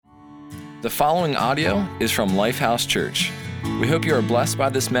The following audio is from Lifehouse Church. We hope you are blessed by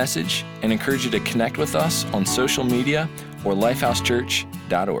this message and encourage you to connect with us on social media or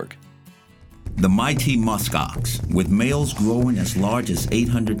lifehousechurch.org. The mighty muskox, with males growing as large as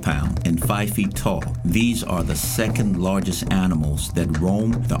 800 pounds and 5 feet tall. These are the second largest animals that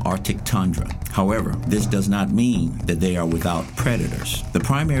roam the Arctic tundra. However, this does not mean that they are without predators. The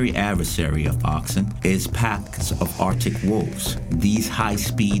primary adversary of oxen is packs of Arctic wolves. These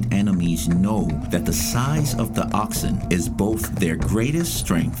high-speed enemies know that the size of the oxen is both their greatest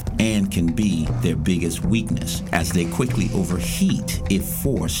strength and can be their biggest weakness, as they quickly overheat if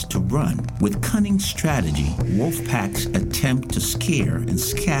forced to run. With cunning strategy, wolf packs attempt to scare and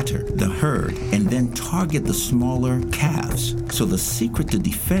scatter the herd and then target the smaller calves. So the secret to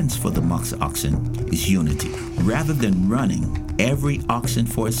defense for the musk oxen is unity. Rather than running every oxen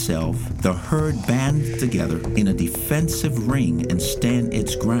for itself, the herd bands together in a defensive ring and stand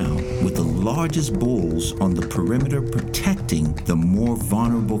its ground, with the largest bulls on the perimeter protecting the more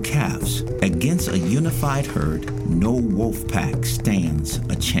vulnerable calves. Against a unified herd, no wolf pack stands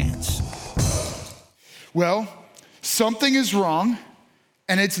a chance. Well, something is wrong,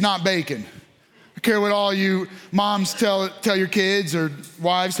 and it's not bacon. I don't care what all you moms tell your kids, or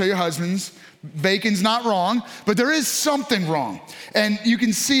wives tell your husbands. Bacon's not wrong, but there is something wrong. And you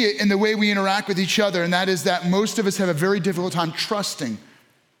can see it in the way we interact with each other, and that is that most of us have a very difficult time trusting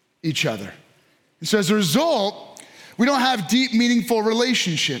each other. And so as a result, we don't have deep, meaningful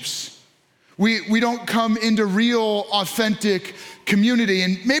relationships. We don't come into real, authentic community.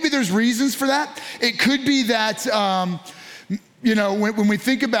 And maybe there's reasons for that. It could be that, when we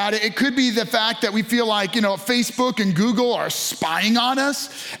think about it, it could be the fact that we feel like, Facebook and Google are spying on us.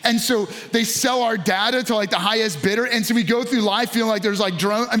 And so they sell our data to like the highest bidder. And so we go through life feeling like there's like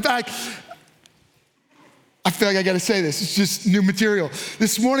drones. In fact, I feel like I gotta say this, it's just new material.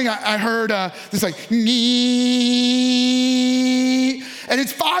 This morning I heard this like, and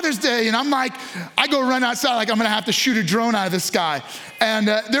it's Father's Day, and I'm like, I go run outside like I'm gonna have to shoot a drone out of the sky. And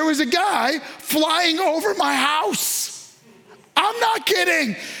there was a guy flying over my house. I'm not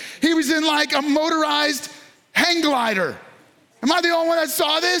kidding. He was in like a motorized hang glider. Am I the only one that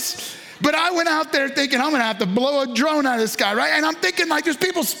saw this? But I went out there thinking I'm gonna have to blow a drone out of the sky, right? And I'm thinking like there's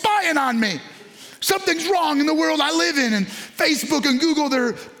people spying on me. Something's wrong in the world I live in, and Facebook and Google,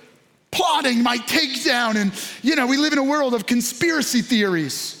 they're plotting my takedown. And, we live in a world of conspiracy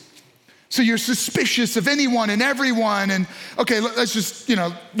theories. So you're suspicious of anyone and everyone. And, okay, let's just,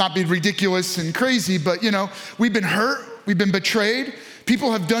 not be ridiculous and crazy, but, we've been hurt, we've been betrayed,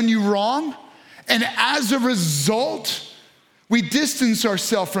 people have done you wrong. And as a result, we distance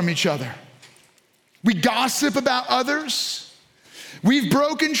ourselves from each other. We gossip about others. We've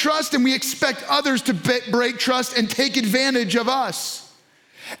broken trust, and we expect others to break trust and take advantage of us.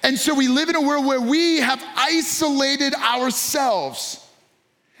 And so we live in a world where we have isolated ourselves.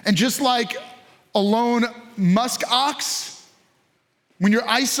 And just like a lone musk ox, when you're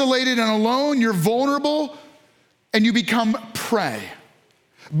isolated and alone, you're vulnerable and you become prey.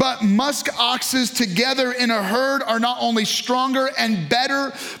 But musk oxes together in a herd are not only stronger and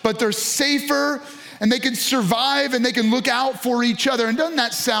better, but they're safer, and they can survive, and they can look out for each other. And doesn't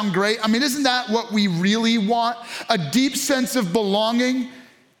that sound great? I mean, isn't that what we really want? A deep sense of belonging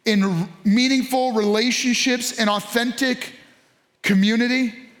in meaningful relationships and authentic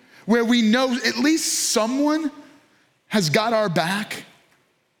community where we know at least someone has got our back.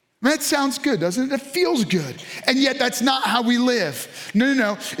 I mean, that sounds good, doesn't it? It feels good. And yet that's not how we live.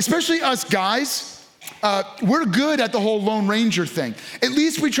 No. Especially us guys, we're good at the whole Lone Ranger thing. At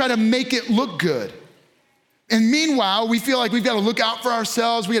least we try to make it look good. And meanwhile, we feel like we've got to look out for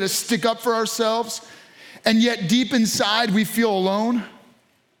ourselves, we got to stick up for ourselves, and yet deep inside we feel alone.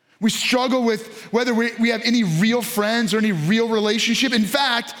 We struggle with whether we have any real friends or any real relationship. In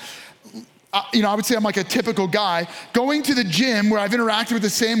fact, I would say I'm like a typical guy, going to the gym where I've interacted with the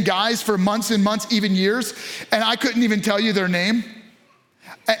same guys for months and months, even years, and I couldn't even tell you their name.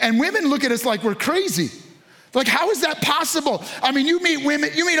 And women look at us like we're crazy. Like, how is that possible? I mean, you meet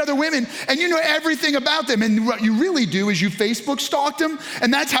other women, and you know everything about them. And what you really do is you Facebook stalked them,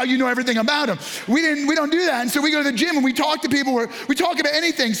 and that's how you know everything about them. We don't do that. And so we go to the gym and we talk to people where we talk about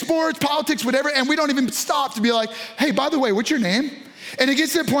anything, sports, politics, whatever, and we don't even stop to be like, hey, by the way, what's your name? And it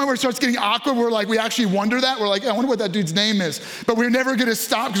gets to the point where it starts getting awkward, where like we actually wonder that. We're like, I wonder what that dude's name is. But we're never gonna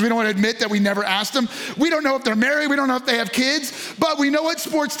stop because we don't want to admit that we never asked them. We don't know if they're married, we don't know if they have kids, but we know what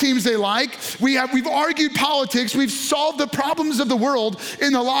sports teams they like. We've argued politics, we've solved the problems of the world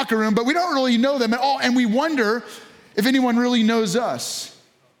in the locker room, but we don't really know them at all. And we wonder if anyone really knows us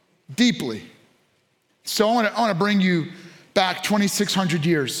deeply. So I wanna bring you back 2,600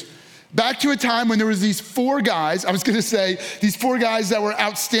 years. back to a time when there was these 4 guys. I was gonna say these 4 guys that were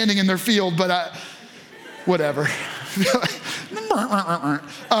outstanding in their field, but whatever.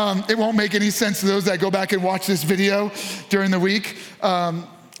 It won't make any sense to those that go back and watch this video during the week,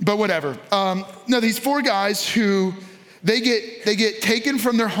 but whatever. No, these 4 guys who they get taken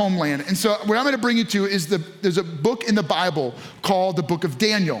from their homeland. And so what I'm gonna bring you to is there's a book in the Bible called the Book of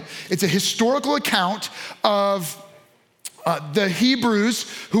Daniel. It's a historical account of the Hebrews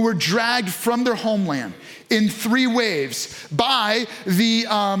who were dragged from their homeland in 3 waves by the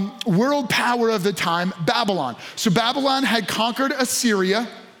world power of the time, Babylon. So Babylon had conquered Assyria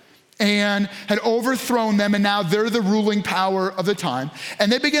and had overthrown them, and now they're the ruling power of the time.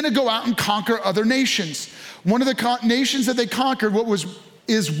 And they began to go out and conquer other nations. One of the nations that they conquered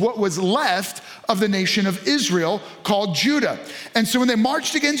is what was left of the nation of Israel, called Judah. And so when they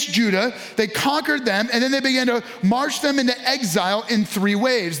marched against Judah, they conquered them, and then they began to march them into exile in 3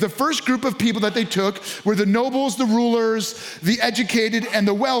 waves. The first group of people that they took were the nobles, the rulers, the educated, and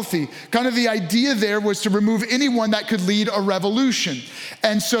the wealthy. Kind of the idea there was to remove anyone that could lead a revolution.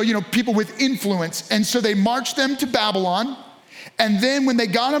 And so, people with influence. And so they marched them to Babylon. And then when they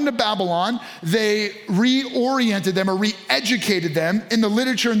got them to Babylon, they reoriented them or re-educated them in the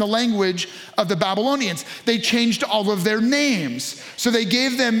literature and the language of the Babylonians. They changed all of their names. So they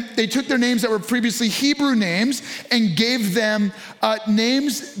took their names that were previously Hebrew names and gave them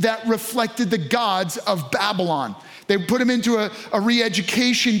names that reflected the gods of Babylon. They put them into a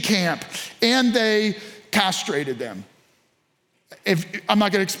re-education camp, and they castrated them. I'm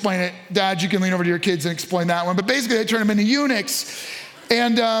not gonna explain it. Dad, you can lean over to your kids and explain that one. But basically they turned them into eunuchs.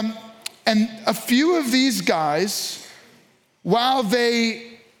 And a few of these guys, while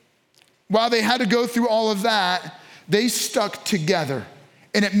they had to go through all of that, they stuck together.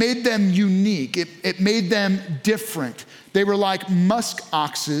 And it made them unique. It made them different. They were like musk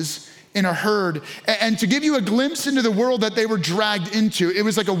oxes in a herd. And to give you a glimpse into the world that they were dragged into, it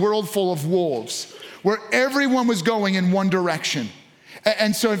was like a world full of wolves, where everyone was going in one direction.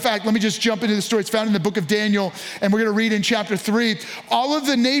 And so, in fact, let me just jump into the story. It's found in the book of Daniel, and we're gonna read in chapter 3. All of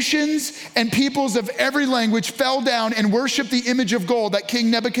the nations and peoples of every language fell down and worshiped the image of gold that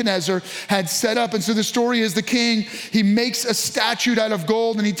King Nebuchadnezzar had set up. And so the story is the king, he makes a statue out of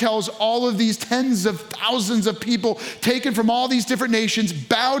gold, and he tells all of these tens of thousands of people taken from all these different nations,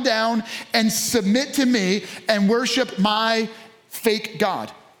 bow down and submit to me and worship my fake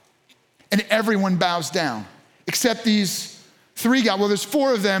God. And everyone bows down, except these 3 guys. Well, there's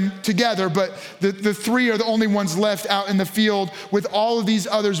 4 of them together, but the 3 are the only ones left out in the field with all of these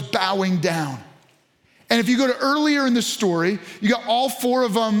others bowing down. And if you go to earlier in the story, you got all 4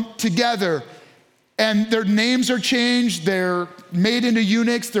 of them together, and their names are changed, they're made into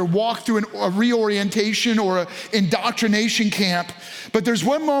eunuchs, they're walked through a reorientation or an indoctrination camp. But there's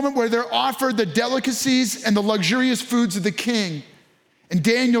one moment where they're offered the delicacies and the luxurious foods of the king. And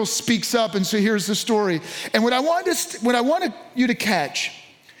Daniel speaks up, and so here's the story. And what I want you to catch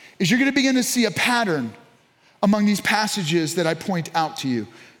is you're gonna begin to see a pattern among these passages that I point out to you.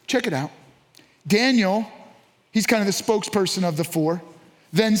 Check it out. Daniel, he's kind of the spokesperson of the 4,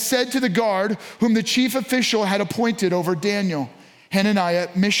 then said to the guard whom the chief official had appointed over Daniel, Hananiah,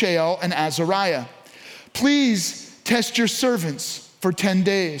 Mishael, and Azariah, please test your servants for 10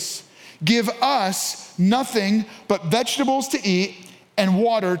 days. Give us nothing but vegetables to eat and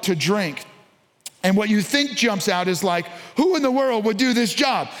water to drink. And what you think jumps out is like, who in the world would do this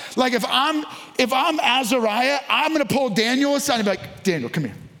job? Like if I'm Azariah, I'm gonna pull Daniel aside and be like, Daniel, come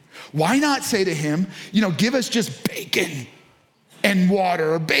here. Why not say to him, give us just bacon and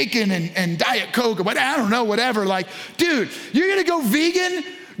water, or bacon and Diet Coke, or whatever, I don't know, whatever. Like, dude, you're gonna go vegan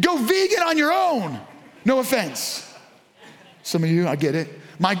on your own. No offense. Some of you, I get it.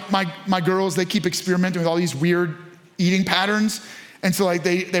 My girls, they keep experimenting with all these weird eating patterns. And so like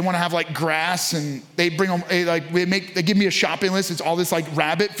they want to have like grass, and they bring them they give me a shopping list. It's all this like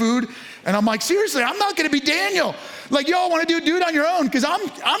rabbit food, and I'm like, seriously, I'm not going to be Daniel. Like, y'all want to do it on your own, because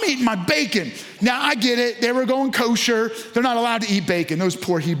I'm eating my bacon. Now I get it. They were going kosher. They're not allowed to eat bacon. Those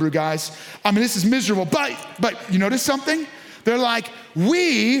poor Hebrew guys. I mean, this is miserable. But you notice something? They're like,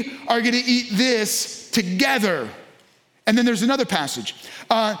 we are going to eat this together. And then there's another passage.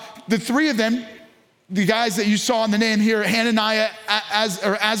 The 3 of them, the guys that you saw in the name here, Hananiah,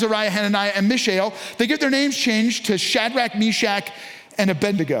 Azariah, Hananiah, and Mishael, they get their names changed to Shadrach, Meshach, and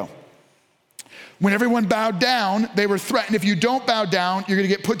Abednego. When everyone bowed down, they were threatened, if you don't bow down, you're gonna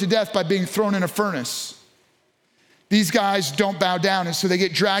get put to death by being thrown in a furnace. These guys don't bow down, and so they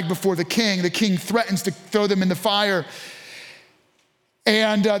get dragged before the king. The king threatens to throw them in the fire.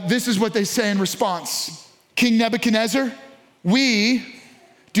 And this is what they say in response. King Nebuchadnezzar, we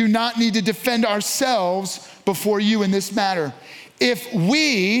do not need to defend ourselves before you in this matter. If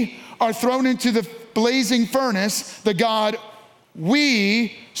we are thrown into the blazing furnace, the God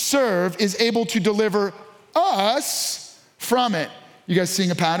we serve is able to deliver us from it. You guys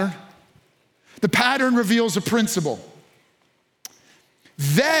seeing a pattern? The pattern reveals a principle.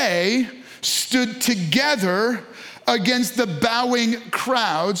 They stood together against the bowing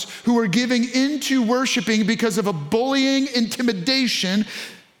crowds who were giving into worshiping because of a bullying intimidation.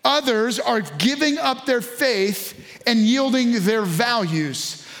 Others are giving up their faith and yielding their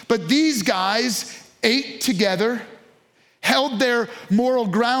values. But these guys ate together, held their moral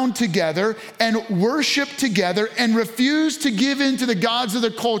ground together, and worshiped together, and refused to give in to the gods of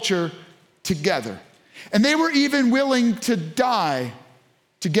their culture together. And they were even willing to die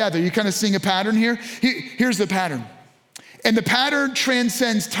together. You kind of seeing a pattern here? Here's the pattern. And the pattern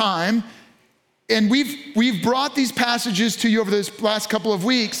transcends time. And we've brought these passages to you over this last couple of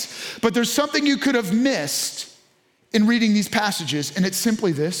weeks, but there's something you could have missed in reading these passages, and it's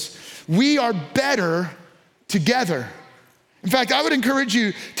simply this: we are better together. In fact, I would encourage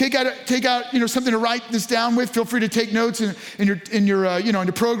you, take out something to write this down with. Feel free to take notes in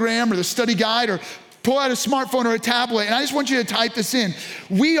your program or the study guide, or pull out a smartphone or a tablet, and I just want you to type this in.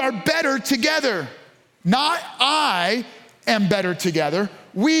 We are better together. Not I am better together.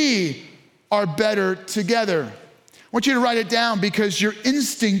 We are better together. I want you to write it down because your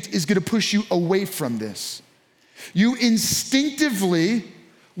instinct is going to push you away from this. You instinctively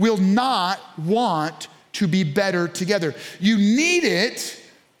will not want to be better together. You need it,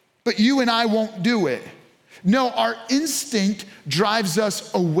 but you and I won't do it. No, our instinct drives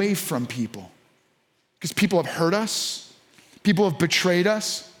us away from people because people have hurt us, people have betrayed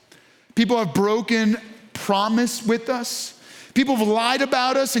us, people have broken promise with us, people have lied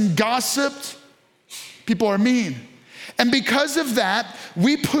about us and gossiped. People are mean. And because of that,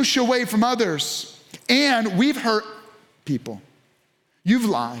 we push away from others, and we've hurt people. You've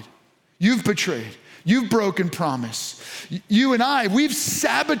lied, you've betrayed, you've broken promise. You and I, we've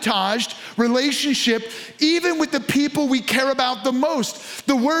sabotaged relationship even with the people we care about the most.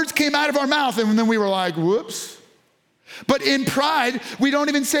 The words came out of our mouth, and then we were like, whoops. But in pride, we don't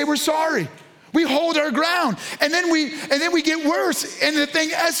even say we're sorry. We hold our ground, and then we get worse, and the thing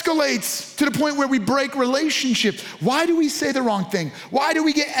escalates to the point where we break relationship. Why do we say the wrong thing? Why do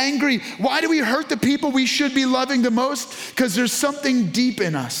we get angry? Why do we hurt the people we should be loving the most? Because there's something deep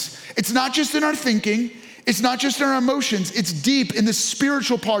in us. It's not just in our thinking. It's not just in our emotions. It's deep in the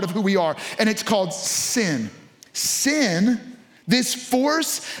spiritual part of who we are, and it's called sin. Sin, this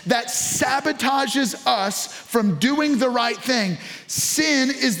force that sabotages us from doing the right thing. Sin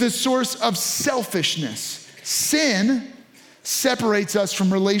is the source of selfishness. Sin separates us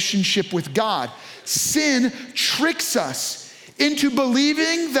from relationship with God. Sin tricks us into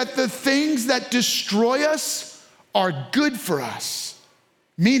believing that the things that destroy us are good for us.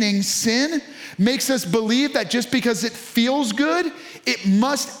 Meaning sin makes us believe that just because it feels good, it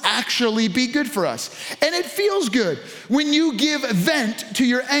must actually be good for us. And it feels good when you give vent to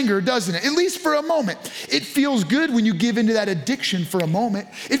your anger, doesn't it? At least for a moment. It feels good when you give into that addiction for a moment.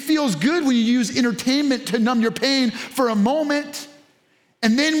 It feels good when you use entertainment to numb your pain for a moment.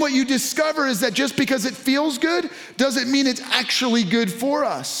 And then what you discover is that just because it feels good doesn't mean it's actually good for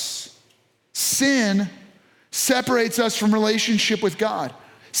us. Sin separates us from relationship with God,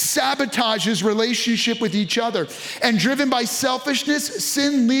 sabotages relationship with each other. And driven by selfishness,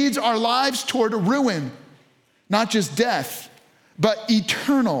 sin leads our lives toward ruin, not just death, but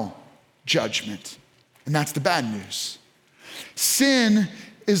eternal judgment. And that's the bad news. Sin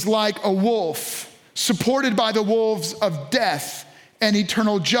is like a wolf, supported by the wolves of death and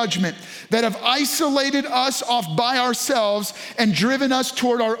eternal judgment that have isolated us off by ourselves and driven us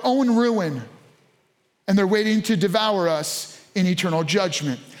toward our own ruin. And they're waiting to devour us in eternal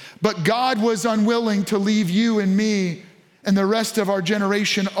judgment. But God was unwilling to leave you and me and the rest of our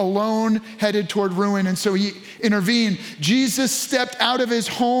generation alone, headed toward ruin. And so he intervened. Jesus stepped out of his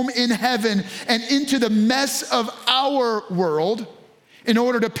home in heaven and into the mess of our world in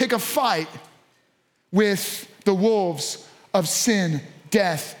order to pick a fight with the wolves of sin,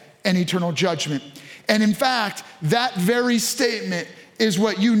 death, and eternal judgment. And in fact, that very statement is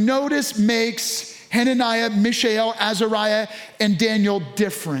what you notice makes Hananiah, Mishael, Azariah, and Daniel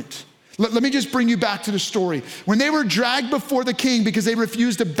different. Let me just bring you back to the story. When they were dragged before the king because they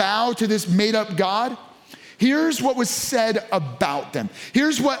refused to bow to this made-up God, here's what was said about them.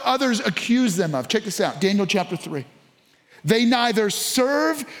 Here's what others accused them of. Check this out, Daniel chapter 3. They neither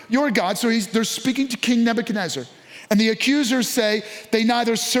serve your God, so they're speaking to King Nebuchadnezzar, and the accusers say, they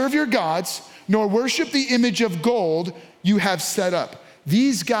neither serve your gods nor worship the image of gold you have set up.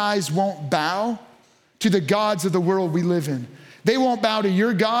 these guys won't bow to the gods of the world we live in. They won't bow to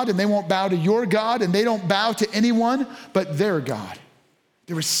your God, and they won't bow to your God, and they don't bow to anyone but their God.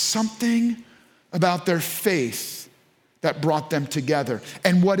 There was something about their faith that brought them together.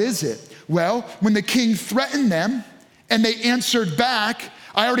 And what is it? Well, when the king threatened them and they answered back,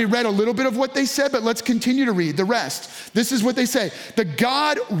 I already read a little bit of what they said, but let's continue to read the rest. This is what they say. The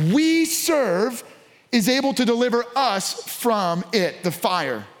God we serve is able to deliver us from it, the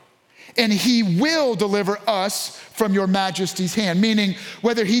fire. And he will deliver us from your majesty's hand. Meaning,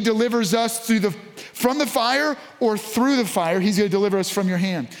 whether he delivers us from the fire or through the fire, he's going to deliver us from your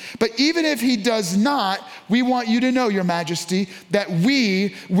hand. But even if he does not, we want you to know, your majesty, that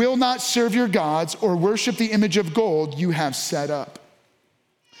we will not serve your gods or worship the image of gold you have set up.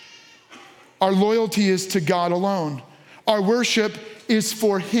 Our loyalty is to God alone. Our worship is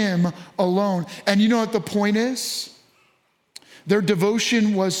for him alone. And you know what the point is? Their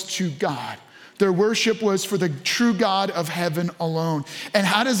devotion was to God. Their worship was for the true God of heaven alone. And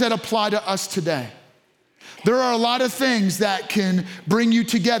how does that apply to us today? There are a lot of things that can bring you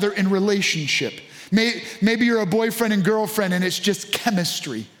together in relationship. Maybe you're a boyfriend and girlfriend and it's just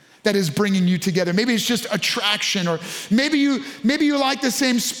chemistry that is bringing you together. Maybe it's just attraction, or maybe you like the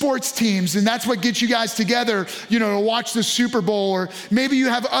same sports teams and that's what gets you guys together, to watch the Super Bowl, or maybe you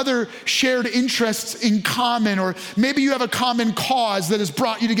have other shared interests in common, or maybe you have a common cause that has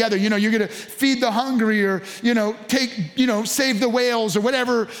brought you together. You're gonna feed the hungry, or, save the whales, or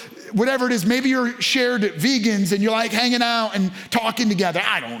whatever it is. Maybe you're shared vegans and you're like hanging out and talking together.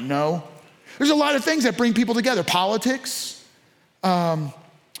 I don't know. There's a lot of things that bring people together. Politics,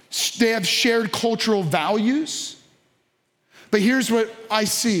 they have shared cultural values. But here's what I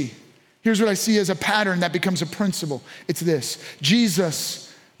see. Here's what I see as a pattern that becomes a principle. It's this: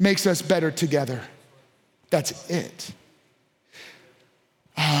 Jesus makes us better together. That's it.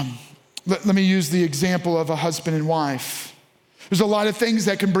 Let me use the example of a husband and wife. There's a lot of things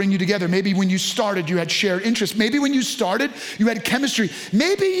that can bring you together. Maybe when you started, you had shared interests. Maybe when you started, you had chemistry.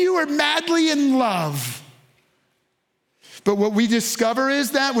 Maybe you were madly in love. But what we discover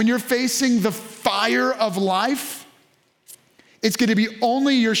is that when you're facing the fire of life, it's going to be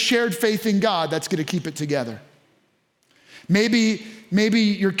only your shared faith in God that's going to keep it together. Maybe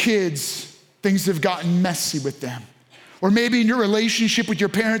your kids, things have gotten messy with them. Or maybe in your relationship with your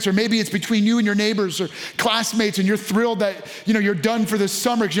parents, or maybe it's between you and your neighbors or classmates, and you're thrilled that you're done for the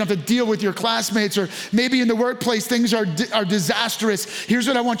summer because you don't have to deal with your classmates. Or maybe in the workplace things are disastrous. Here's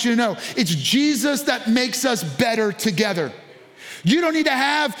what I want you to know: it's Jesus that makes us better together. You don't need to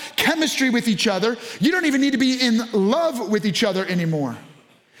have chemistry with each other. You don't even need to be in love with each other anymore.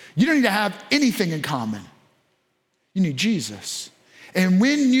 You don't need to have anything in common. You need Jesus. And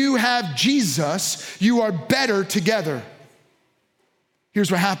when you have Jesus, you are better together. Here's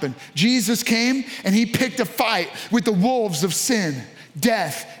what happened. Jesus came and he picked a fight with the wolves of sin,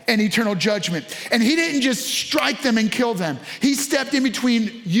 death, and eternal judgment. And he didn't just strike them and kill them. He stepped in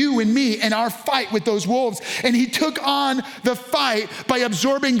between you and me and our fight with those wolves. And he took on the fight by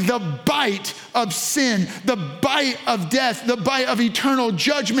absorbing the bite of sin, the bite of death, the bite of eternal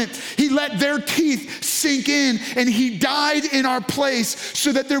judgment. He let their teeth sink in, and he died in our place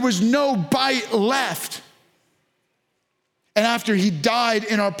so that there was no bite left. And after he died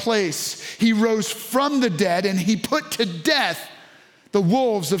in our place, he rose from the dead and he put to death the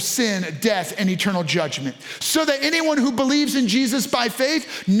wolves of sin, death, and eternal judgment, so that anyone who believes in Jesus by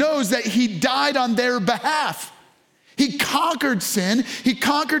faith knows that he died on their behalf. He conquered sin, he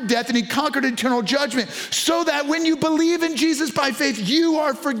conquered death, and he conquered eternal judgment, so that when you believe in Jesus by faith, you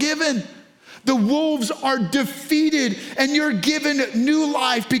are forgiven. The wolves are defeated, and you're given new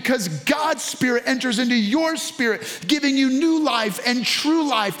life because God's Spirit enters into your spirit, giving you new life and true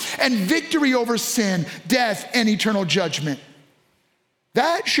life and victory over sin, death, and eternal judgment.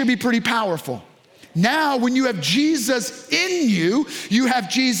 That should be pretty powerful. Now, when you have Jesus in you, you have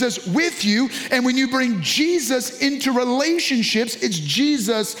Jesus with you. And when you bring Jesus into relationships, it's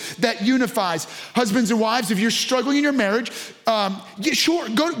Jesus that unifies. Husbands and wives, if you're struggling in your marriage, sure,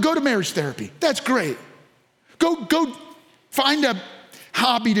 go to marriage therapy. That's great. Go find a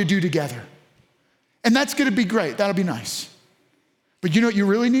hobby to do together. And that's gonna be great. That'll be nice. But you know what you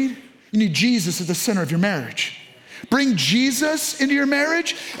really need? You need Jesus at the center of your marriage. Bring Jesus into your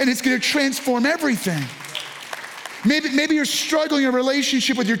marriage, and it's gonna transform everything. Maybe you're struggling in a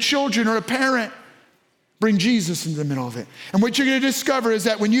relationship with your children or a parent. Bring Jesus into the middle of it. And what you're gonna discover is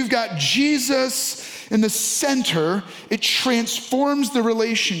that when you've got Jesus in the center, it transforms the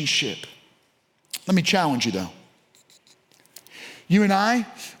relationship. Let me challenge you though. You and I,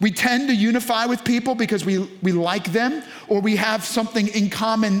 we tend to unify with people because we like them, or we have something in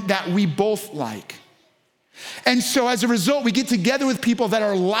common that we both like. And so as a result, we get together with people that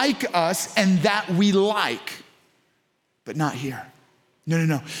are like us and that we like, but not here.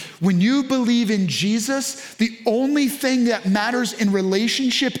 No. When you believe in Jesus, the only thing that matters in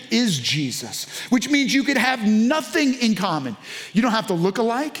relationship is Jesus, which means you could have nothing in common. You don't have to look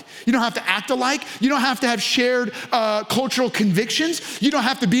alike. You don't have to act alike. You don't have to have shared cultural convictions. You don't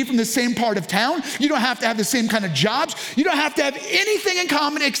have to be from the same part of town. You don't have to have the same kind of jobs. You don't have to have anything in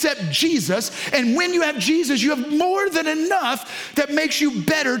common except Jesus. And when you have Jesus, you have more than enough that makes you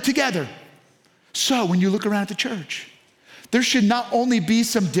better together. So when you look around at the church, there should not only be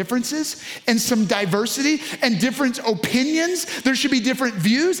some differences and some diversity and different opinions. There should be different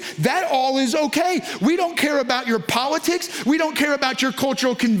views. That all is okay. We don't care about your politics. We don't care about your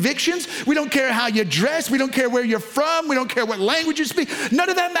cultural convictions. We don't care how you dress. We don't care where you're from. We don't care what language you speak. None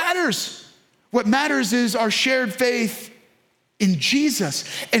of that matters. What matters is our shared faith in Jesus.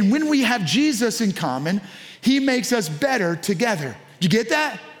 And when we have Jesus in common, he makes us better together. You get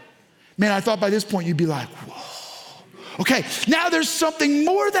that? Man, I thought by this point you'd be like, whoa. Okay, now there's something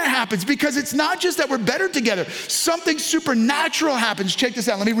more that happens, because it's not just that we're better together. Something supernatural happens. Check this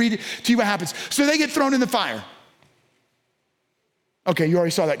out. Let me read it to you what happens. So they get thrown in the fire. Okay, you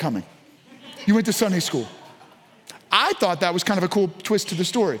already saw that coming. You went to Sunday school. I thought that was kind of a cool twist to the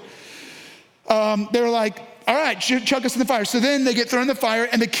story. They were like, all right, chuck us in the fire. So then they get thrown in the fire,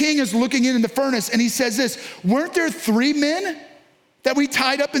 and the king is looking in the furnace, and he says this, weren't there 3 men that we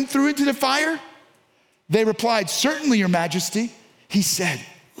tied up and threw into the fire? They replied, certainly, your majesty. He said,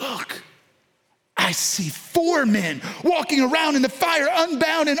 look, I see 4 men walking around in the fire,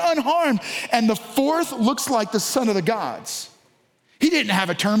 unbound and unharmed. And the 4th looks like the son of the gods. He didn't have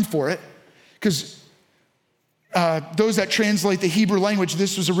a term for it, because those that translate the Hebrew language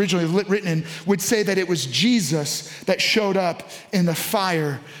this was originally written in would say that it was Jesus that showed up in the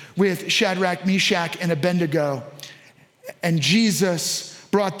fire with Shadrach, Meshach, and Abednego. And Jesus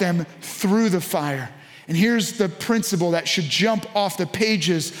brought them through the fire. And here's the principle that should jump off the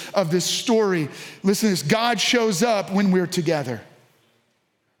pages of this story. Listen to this. God shows up when we're together.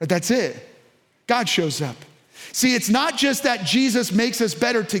 But that's it. God shows up. See, it's not just that Jesus makes us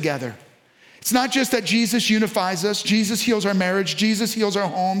better together. It's not just that Jesus unifies us. Jesus heals our marriage. Jesus heals our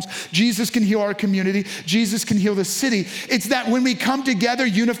homes. Jesus can heal our community. Jesus can heal the city. It's that when we come together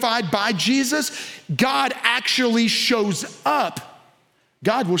unified by Jesus, God actually shows up.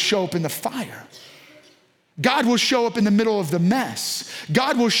 God will show up in the fire. God will show up in the middle of the mess.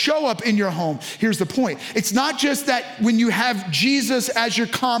 God will show up in your home. Here's the point. It's not just that when you have Jesus as your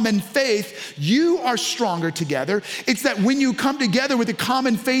common faith, you are stronger together. It's that when you come together with a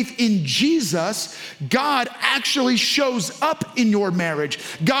common faith in Jesus, God actually shows up in your marriage.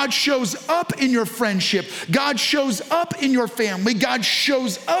 God shows up in your friendship. God shows up in your family. God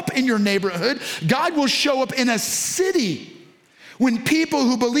shows up in your neighborhood. God will show up in a city when people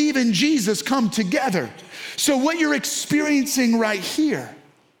who believe in Jesus come together. So what you're experiencing right here,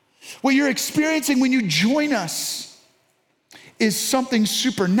 what you're experiencing when you join us, is something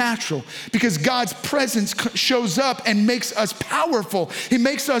supernatural, because God's presence shows up and makes us powerful. He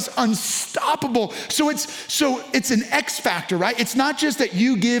makes us unstoppable. So it's an X factor, right? It's not just that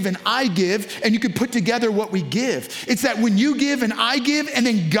you give and I give and you can put together what we give. It's that when you give and I give and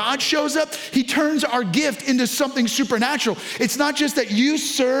then God shows up, he turns our gift into something supernatural. It's not just that you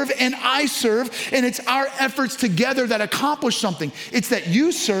serve and I serve and it's our efforts together that accomplish something. It's that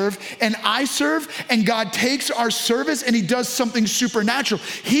you serve and I serve, and God takes our service and he does something supernatural.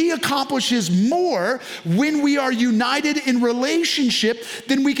 He accomplishes more when we are united in relationship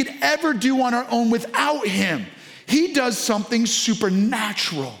than we could ever do on our own without him. He does something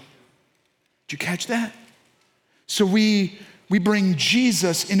supernatural. Did you catch that? So we bring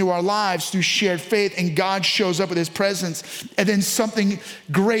Jesus into our lives through shared faith, and God shows up with his presence, and then something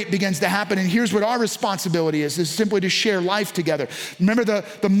great begins to happen. And here's what our responsibility is simply to share life together. Remember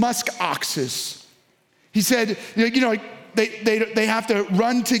the musk oxes. He said, they have to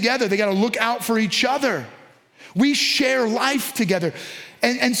run together. They got to look out for each other. We share life together.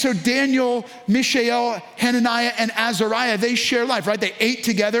 And so Daniel, Mishael, Hananiah, and Azariah, they share life, right? They ate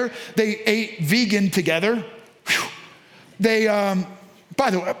together. They ate vegan together. Whew. They, by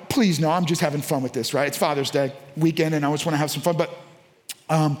the way, please know, I'm just having fun with this, right? It's Father's Day weekend, and I just want to have some fun. But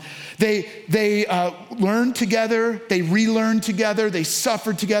they learned together. They relearned together. They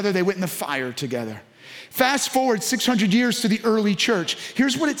suffered together. They went in the fire together. Fast forward 600 years to the early church.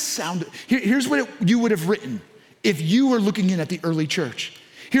 Here's what it sounded. Here's what you would have written if you were looking in at the early church.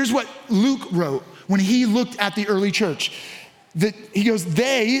 Here's what Luke wrote when he looked at the early church. he goes,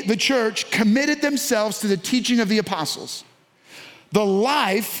 they, the church, committed themselves to the teaching of the apostles. The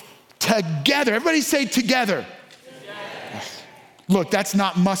life together. Everybody say together. Look, that's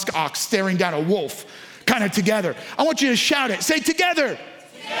not musk ox staring down a wolf, kind of together. I want you to shout it. Say together.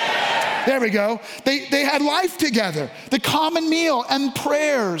 Together. There we go. They had life together, the common meal and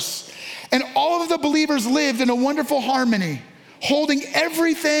prayers. And all of the believers lived in a wonderful harmony, holding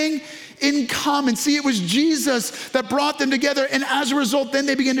everything in common. See, it was Jesus that brought them together, and as a result, then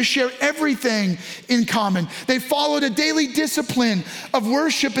they began to share everything in common. They followed a daily discipline of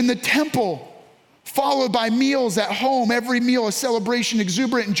worship in the temple, followed by meals at home, every meal a celebration,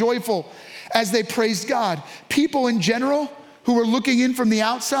 exuberant and joyful as they praised God. People in general who were looking in from the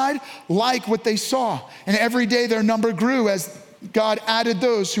outside liked what they saw, and every day their number grew as God added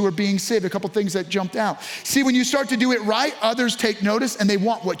those who were being saved. A couple things that jumped out. See, when you start to do it right, others take notice and they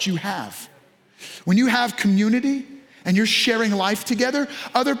want what you have. When you have community and you're sharing life together,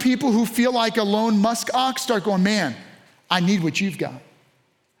 other people who feel like a lone musk ox start going, man, I need what you've got.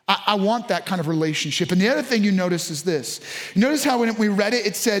 I want that kind of relationship. And the other thing you notice is this. You notice how when we read it,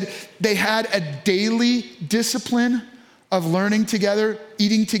 it said they had a daily discipline of learning together,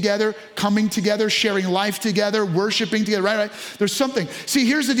 eating together, coming together, sharing life together, worshiping together, right? There's something. See,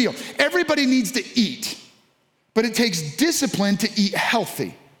 here's the deal. Everybody needs to eat, but it takes discipline to eat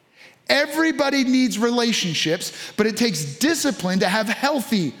healthy. Everybody needs relationships, but it takes discipline to have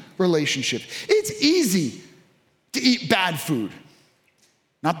healthy relationships. It's easy to eat bad food,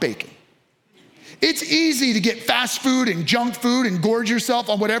 not bacon. It's easy to get fast food and junk food and gorge yourself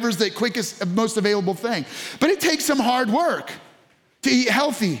on whatever's the quickest, most available thing. But it takes some hard work to eat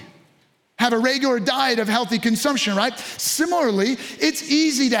healthy, have a regular diet of healthy consumption, right? Similarly, it's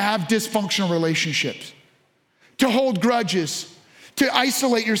easy to have dysfunctional relationships, to hold grudges, to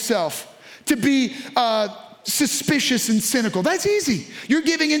isolate yourself, to be suspicious and cynical. That's easy. You're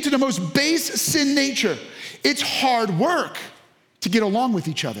giving into the most base sin nature. It's hard work to get along with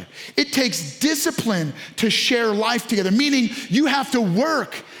each other. It takes discipline to share life together, meaning you have to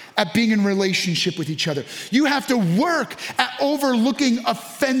work at being in relationship with each other. You have to work at overlooking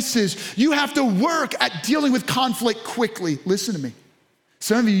offenses. You have to work at dealing with conflict quickly. Listen to me.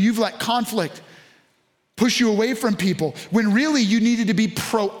 Some of you, you've let conflict push you away from people when really you needed to be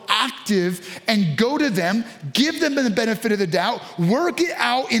proactive and go to them, give them the benefit of the doubt, work it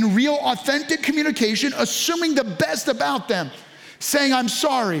out in real, authentic communication, assuming the best about them. Saying, I'm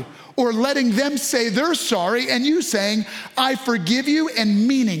sorry, or letting them say they're sorry, and you saying, I forgive you, and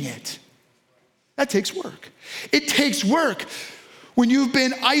meaning it. That takes work. It takes work when you've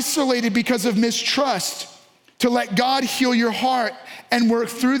been isolated because of mistrust to let God heal your heart and work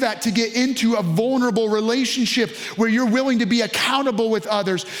through that to get into a vulnerable relationship where you're willing to be accountable with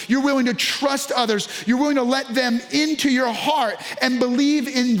others. You're willing to trust others. You're willing to let them into your heart and believe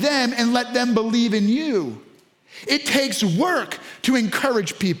in them and let them believe in you. It takes work to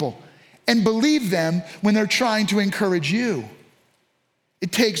encourage people and believe them when they're trying to encourage you.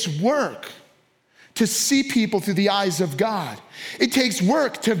 It takes work to see people through the eyes of God. It takes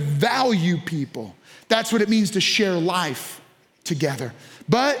work to value people. That's what it means to share life together.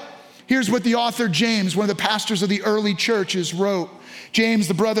 But here's what the author James, one of the pastors of the early churches, wrote. James,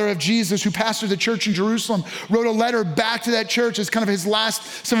 the brother of Jesus, who pastored the church in Jerusalem, wrote a letter back to that church as kind of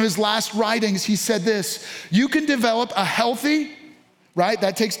some of his last writings. He said this: you can develop a healthy, right?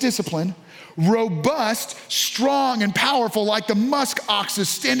 That takes discipline, robust, strong, and powerful, like the musk oxes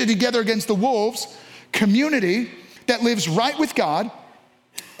standing together against the wolves, community that lives right with God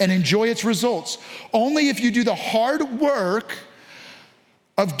and enjoy its results only if you do the hard work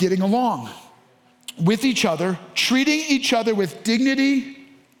of getting along with each other, treating each other with dignity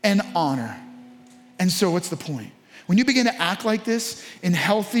and honor. And so what's the point? When you begin to act like this in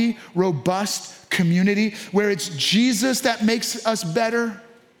healthy, robust community, where it's Jesus that makes us better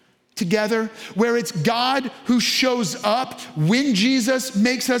together, where it's God who shows up when Jesus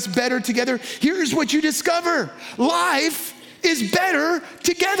makes us better together, here's what you discover. Life is better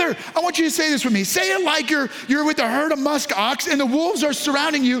together. I want you to say this with me. Say it like you're with a herd of musk ox and the wolves are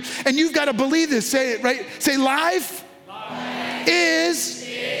surrounding you and you've got to believe this. Say it, right? Say life is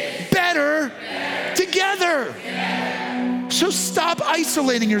better together. So stop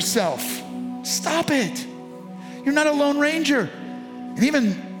isolating yourself. Stop it. You're not a Lone Ranger. And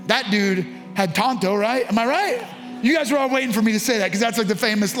even that dude had Tonto, right? Am I right? You guys were all waiting for me to say that because that's like the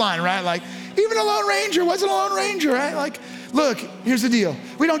famous line, right? Like, even a Lone Ranger wasn't a Lone Ranger, right? Like, look, here's the deal.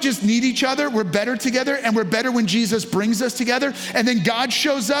 We don't just need each other. We're better together, and we're better when Jesus brings us together. And then God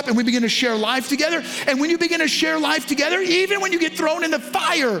shows up, and we begin to share life together. And when you begin to share life together, even when you get thrown in the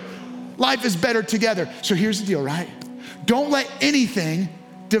fire, life is better together. So here's the deal, right? Don't let anything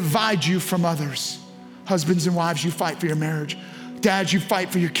divide you from others. Husbands and wives, you fight for your marriage. Dads, you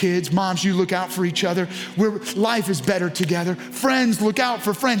fight for your kids. Moms, you look out for each other. Life is better together. Friends, look out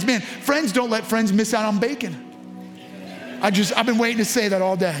for friends. Man, friends don't let friends miss out on bacon. I've been waiting to say that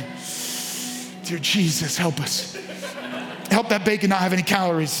all day. Dear Jesus, help us. Help that bacon not have any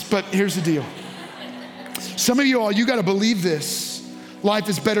calories. But here's the deal. Some of you all, you gotta believe this. Life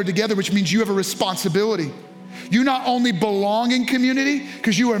is better together, which means you have a responsibility. You not only belong in community,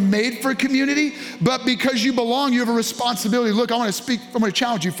 because you are made for community, but because you belong, you have a responsibility. Look, I'm gonna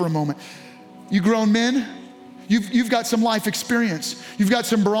challenge you for a moment. You grown men, you've got some life experience. You've got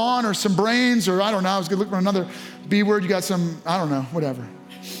some brawn or some brains, or I don't know, I was gonna look for another B word. You got some, I don't know, whatever.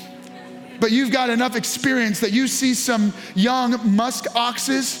 But you've got enough experience that you see some young musk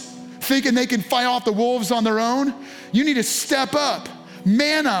oxes thinking they can fight off the wolves on their own. You need to step up,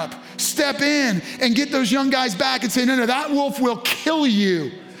 man up, step in and get those young guys back and say, no, that wolf will kill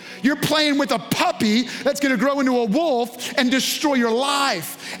you. You're playing with a puppy that's gonna grow into a wolf and destroy your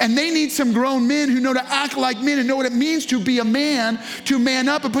life. And they need some grown men who know to act like men and know what it means to be a man, to man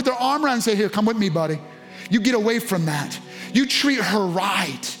up and put their arm around and say, here, come with me, buddy. You get away from that. You treat her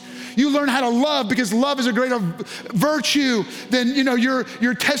right. You learn how to love, because love is a greater virtue than, your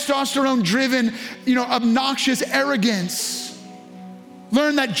testosterone-driven, obnoxious arrogance.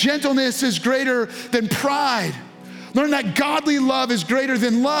 Learn that gentleness is greater than pride. Learn that godly love is greater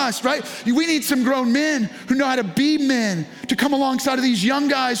than lust, right? We need some grown men who know how to be men to come alongside of these young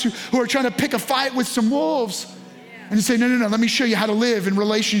guys who are trying to pick a fight with some wolves and to say, no, let me show you how to live in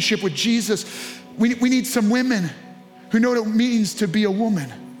relationship with Jesus. We need some women who know what it means to be a woman,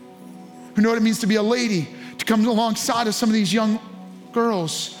 who know what it means to be a lady, to come alongside of some of these young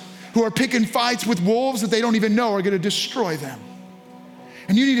girls who are picking fights with wolves that they don't even know are gonna destroy them.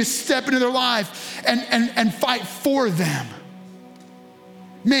 And you need to step into their life and fight for them.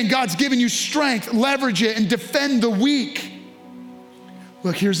 Man, God's given you strength, leverage it, and defend the weak.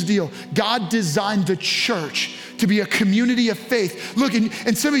 Look, here's the deal. God designed the church to be a community of faith. Look,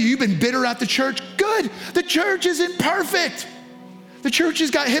 and some of you, you've been bitter at the church. Good, the church isn't perfect. The church has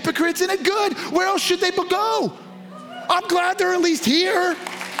got hypocrites in it. Good, where else should they go? I'm glad they're at least here.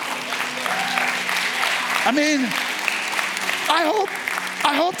 I mean,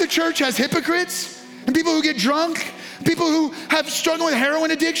 I hope the church has hypocrites and people who get drunk, people who have struggled with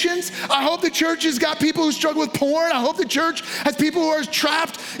heroin addictions. I hope the church has got people who struggle with porn. I hope the church has people who are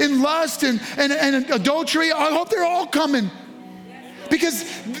trapped in lust and adultery. I hope they're all coming. Because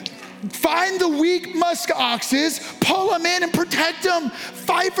find the weak musk oxes, pull them in and protect them,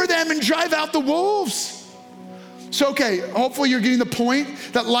 fight for them and drive out the wolves. So, okay, hopefully you're getting the point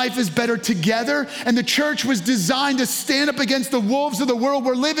that life is better together, and the church was designed to stand up against the wolves of the world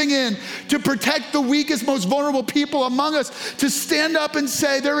we're living in, to protect the weakest, most vulnerable people among us, to stand up and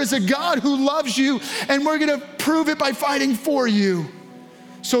say, there is a God who loves you, and we're gonna prove it by fighting for you.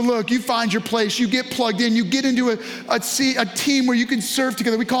 So look, you find your place, you get plugged in, you get into a team where you can serve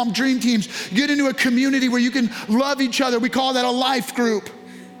together. We call them dream teams. Get into a community where you can love each other. We call that a life group.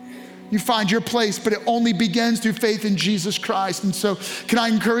 You find your place, but it only begins through faith in Jesus Christ. And so can I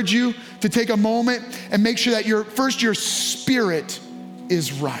encourage you to take a moment and make sure that your spirit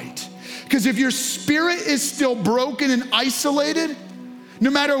is right. Because if your spirit is still broken and isolated, no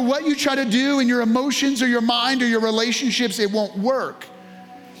matter what you try to do in your emotions or your mind or your relationships, it won't work.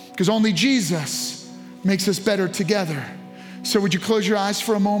 Because only Jesus makes us better together. So would you close your eyes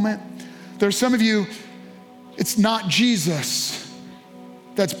for a moment? There are some of you, it's not Jesus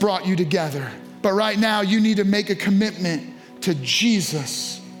that's brought you together. But right now, you need to make a commitment to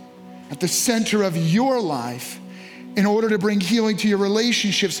Jesus at the center of your life in order to bring healing to your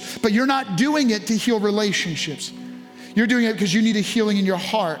relationships. But you're not doing it to heal relationships. You're doing it because you need a healing in your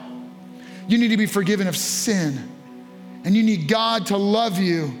heart. You need to be forgiven of sin. And you need God to love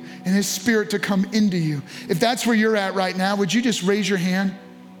you and His Spirit to come into you. If that's where you're at right now, would you just raise your hand?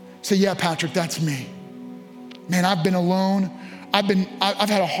 Say, yeah, Patrick, that's me. Man, I've been alone. I've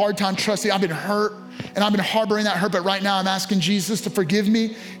had a hard time trusting. I've been hurt and I've been harboring that hurt, but right now I'm asking Jesus to forgive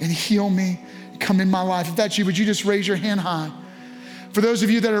me and heal me, come in my life. If that's you, would you just raise your hand high? For those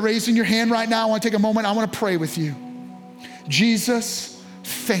of you that are raising your hand right now, I want to take a moment. I want to pray with you. Jesus,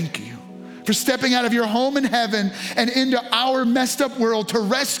 thank you for stepping out of your home in heaven and into our messed up world to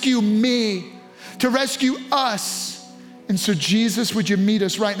rescue me, to rescue us. And so Jesus, would you meet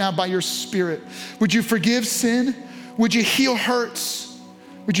us right now by your Spirit? Would you forgive sin? Would you heal hurts?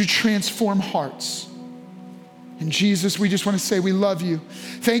 Would you transform hearts? And Jesus, we just want to say we love you.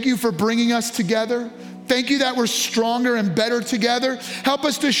 Thank you for bringing us together Thank you that we're stronger and better together. Help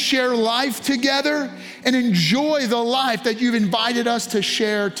us to share life together and enjoy the life that you've invited us to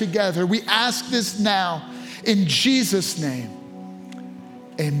share together. We ask this now in Jesus' name.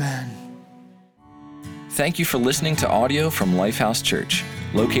 Amen. Thank you for listening to audio from Lifehouse Church,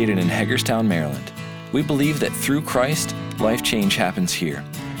 located in Hagerstown, Maryland. We believe that through Christ, life change happens here.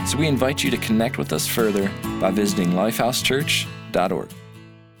 So we invite you to connect with us further by visiting lifehousechurch.org.